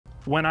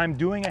When I'm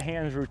doing a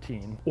hands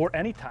routine, or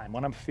anytime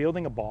when I'm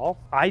fielding a ball,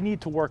 I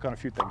need to work on a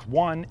few things.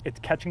 One, it's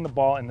catching the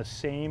ball in the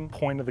same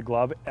point of the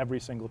glove every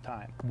single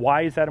time.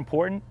 Why is that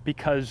important?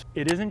 Because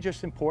it isn't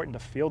just important to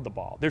field the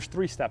ball. There's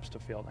 3 steps to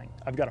fielding.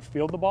 I've got to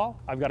field the ball,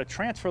 I've got to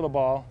transfer the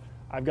ball,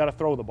 I've got to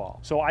throw the ball.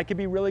 So I could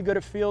be really good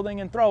at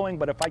fielding and throwing,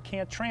 but if I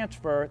can't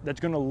transfer, that's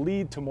going to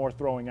lead to more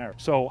throwing errors.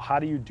 So how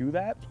do you do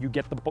that? You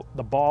get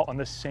the ball on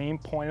the same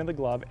point of the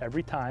glove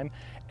every time,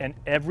 and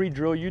every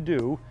drill you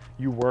do,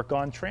 you work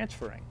on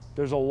transferring.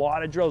 There's a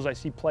lot of drills I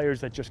see players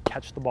that just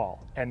catch the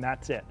ball, and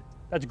that's it.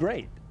 That's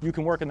great. You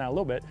can work on that a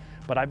little bit,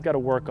 but I've got to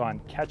work on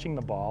catching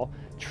the ball,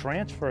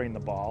 transferring the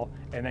ball,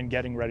 and then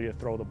getting ready to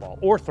throw the ball,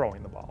 or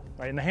throwing the ball,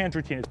 right? In the hands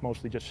routine, it's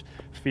mostly just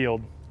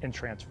field and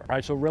transfer,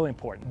 right? So really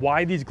important.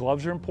 Why these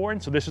gloves are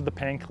important, so this is the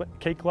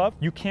pancake glove.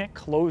 You can't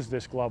close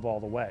this glove all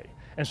the way.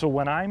 And so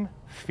when I'm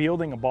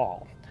fielding a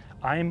ball,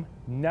 I'm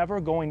never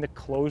going to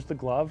close the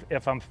glove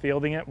if I'm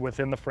fielding it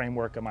within the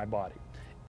framework of my body.